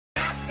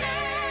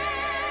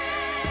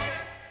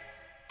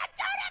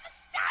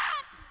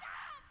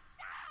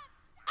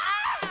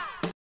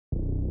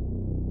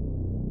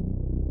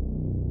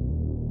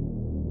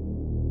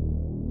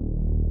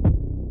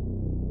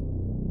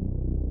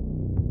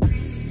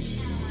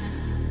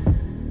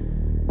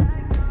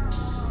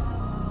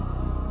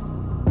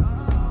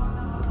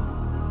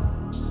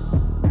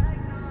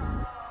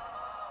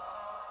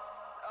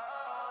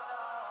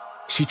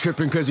She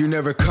tripping cause you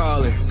never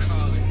call her.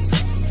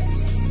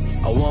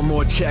 I want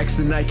more checks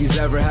than Nike's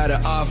ever had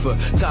to offer.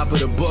 Top of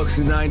the books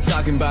and I ain't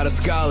talking about a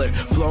scholar.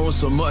 Flowing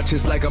so much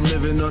it's like I'm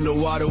living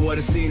underwater. What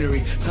a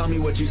scenery. Tell me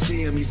what you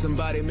see in me.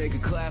 Somebody make a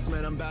class,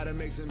 man. I'm about to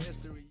make some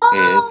history.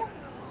 Oh,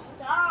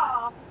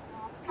 stop.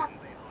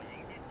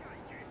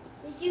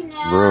 Did you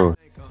know? Bro.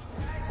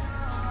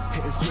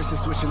 Hitting switches,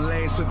 switching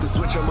lanes, flip the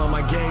switch, I'm on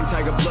my game.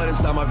 Tiger blood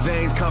inside my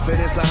veins,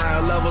 confidence on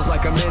higher levels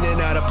like I'm in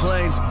and out of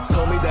planes.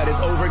 Told me that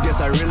it's over,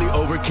 guess I really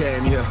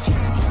overcame, yeah.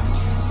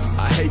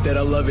 I hate that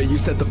I love it, you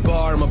set the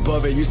bar, I'm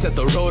above it. You set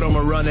the road,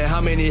 I'ma run it.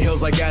 How many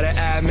hills I gotta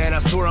add, man, I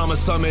swear I'm a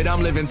summit.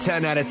 I'm living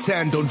 10 out of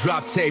 10, don't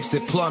drop tapes,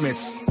 it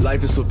plummets.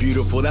 Life is so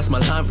beautiful, that's my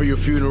line for your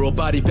funeral.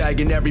 Body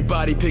bagging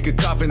everybody, pick a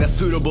coffin that's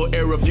suitable.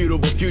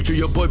 Irrefutable future,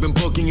 your boy been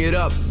booking it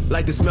up.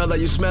 Like the smell that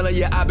you smell it,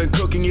 yeah, I've been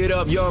cooking it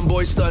up. Young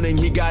boy stunning,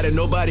 he got it,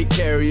 nobody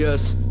carry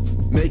us.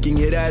 Making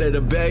it out of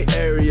the Bay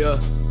Area.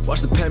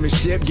 Watch the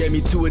penmanship, gave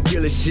me to a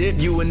dealership.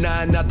 You and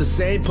I not the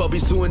same,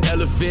 puppies to an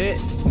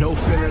elephant. No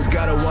feelings,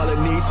 got a wallet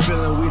needs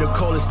filling. We the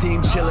coldest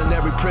team chilling.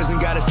 Every prison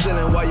got a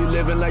ceiling while you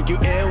living like you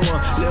in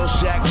one. Lil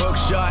Shaq, hook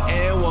shot,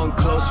 and one.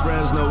 Close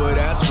friends know where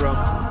that's from.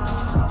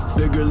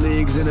 Bigger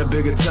leagues in a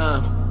bigger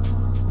time.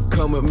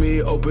 Come with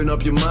me, open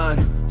up your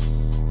mind.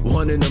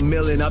 1 in a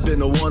million, I've been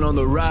the one on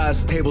the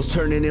rise. Tables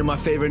turning in my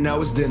favor, now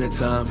it's dinner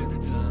time.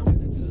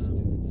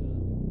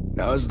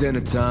 Now it's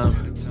dinner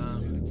time.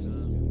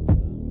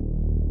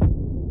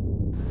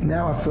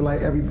 Now I feel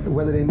like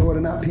whether they know it or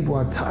not, people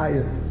are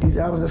tired. These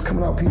albums that's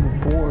coming out, people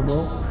bored,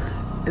 bro.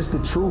 It's the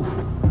truth.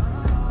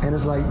 And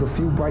it's like the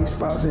few bright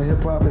spots in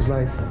hip hop, it's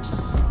like,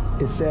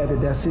 it's sad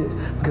that that's it.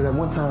 Because at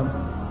one time,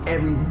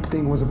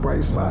 everything was a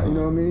bright spot, you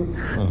know what I mean?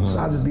 Mm-hmm. So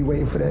I'll just be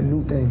waiting for that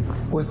new thing.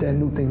 What's that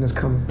new thing that's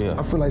coming? Yeah.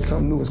 I feel like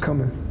something new is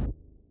coming.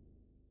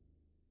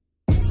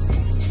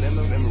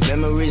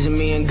 Memories of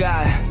me and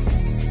God.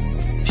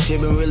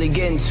 Shit been really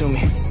getting to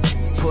me.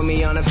 Put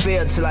me on the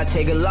field till I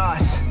take a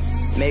loss.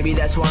 Maybe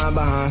that's why I'm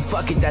behind.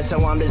 Fuck it, that's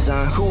how I'm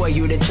designed. Who are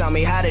you to tell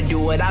me how to do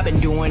what I've been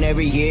doing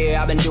every year?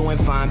 I've been doing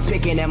fine.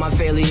 Picking at my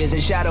failures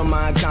and shadow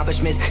my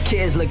accomplishments.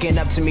 Kids looking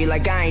up to me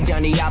like I ain't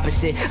done the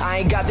opposite. I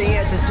ain't got the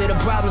answers to the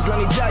problems, let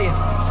me tell you.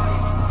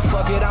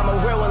 Fuck it, I'm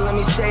a real one, let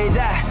me say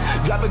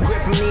that. Drop a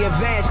grip from the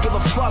advance. Give a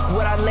fuck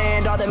what I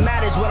land. All that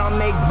matters what I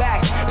make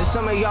back. And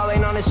some of y'all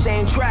ain't on the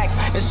same track.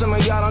 And some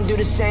of y'all don't do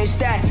the same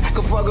stats.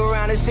 Can fuck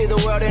around and see the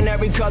world in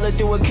every color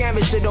through a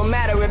canvas. It don't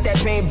matter if that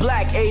paint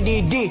black.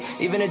 ADD,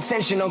 even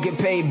attention don't get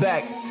paid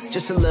back.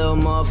 Just a little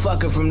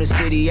motherfucker from the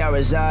city I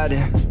reside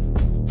in.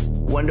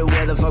 Wonder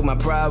where the fuck my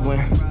pride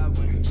went.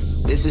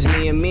 This is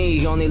me and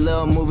me. Only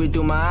little movie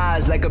through my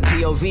eyes like a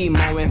POV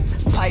moment.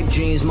 Pipe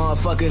dreams,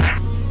 motherfucker.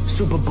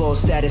 Super Bowl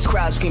status,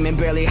 crowd screaming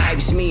barely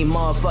hypes me,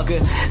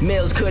 motherfucker.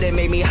 Mills couldn't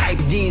make me hype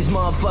these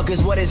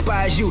motherfuckers. What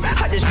inspires you?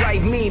 I just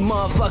write me,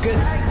 motherfucker.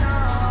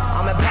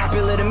 I'm as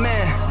popular to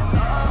man.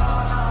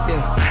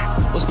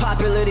 Yeah. What's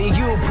popular to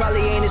you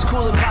probably ain't as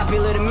cool and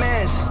popular to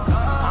man's.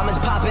 I'm as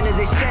poppin' as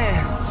they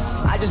stand.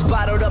 I just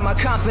bottled up my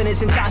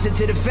confidence and tossed it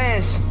to the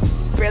fans.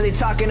 Barely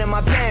talking to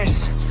my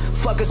parents.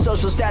 Fuck a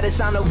social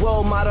status, I'm the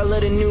role model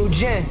of the new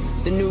gen.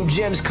 The new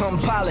gems come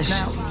polished.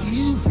 Now, do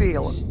you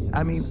feel,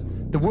 I mean,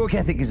 the work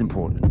ethic is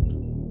important.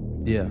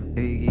 Yeah.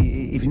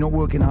 If you're not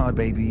working hard,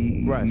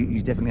 baby, right.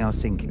 you definitely are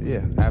sinking.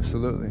 Yeah,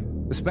 absolutely.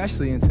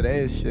 Especially in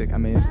today's shit. I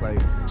mean, it's like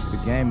the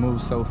game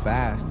moves so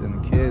fast,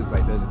 and the kids,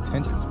 like, there's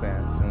attention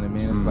spans. You know what I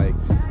mean? It's like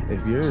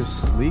if you're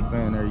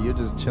sleeping or you're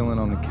just chilling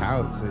on the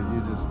couch or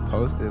you just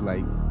posted, like,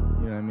 you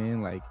know what I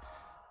mean? Like,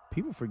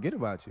 people forget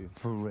about you.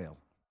 For real.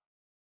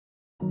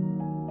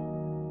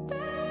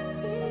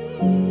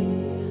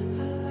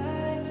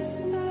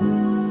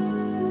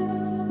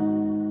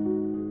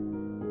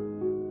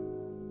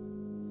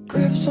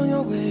 Grips on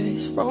your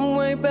waist from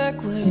way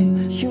back way.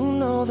 You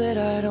know that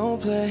I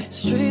don't play.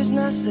 Streets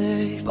not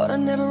safe, but I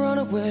never run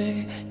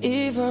away,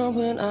 even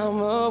when I'm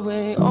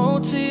away.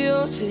 OT,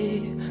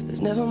 OT,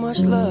 there's never much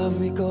love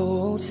when we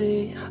go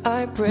OT.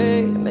 I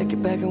pray to make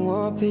it back in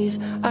one piece.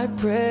 I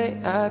pray,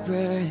 I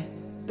pray.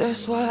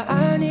 That's why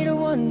I need a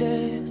one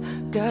dance.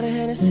 Got a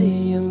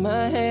Hennessy in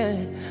my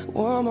hand.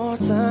 One more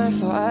time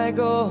before I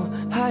go.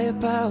 Higher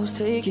powers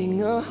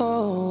taking a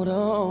hold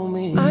on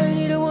me. I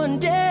need a one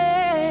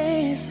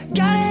dance.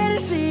 Got a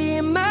Hennessy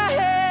in my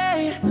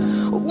head.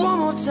 One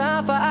more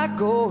time before I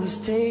go. It's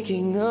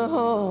taking a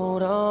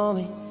hold on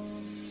me.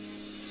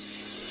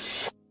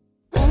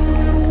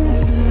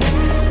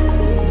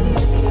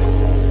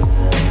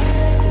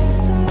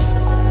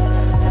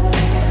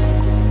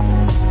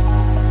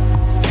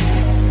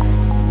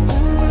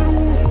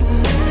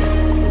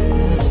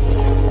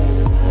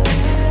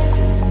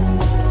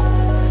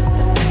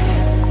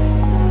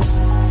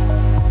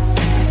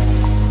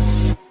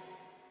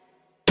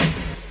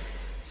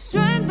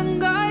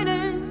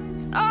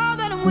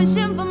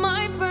 Wishing for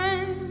my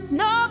friends,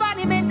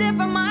 nobody makes it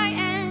from my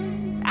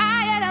ends.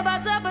 I had a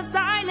buzz up a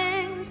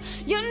silence.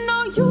 You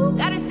know you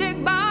gotta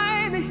stick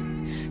by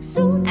me.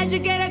 Soon as you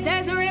get a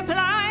text,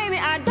 reply me.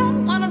 I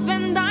don't wanna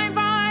spend time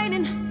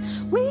fighting.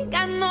 We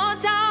got no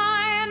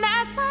time,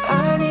 that's why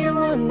I need a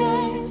one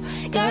dance.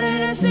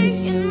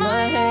 Hennessy in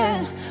my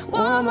hand.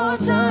 One more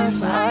time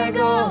before I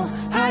go.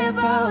 Higher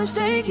powers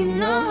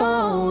taking a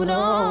hold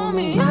on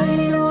me. I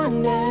need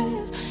one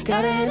dance.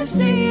 Got a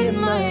Hennessy in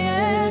my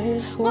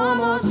hand. One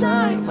more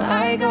time before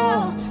I go.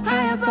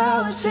 Higher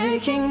powers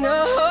taking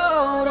a hold.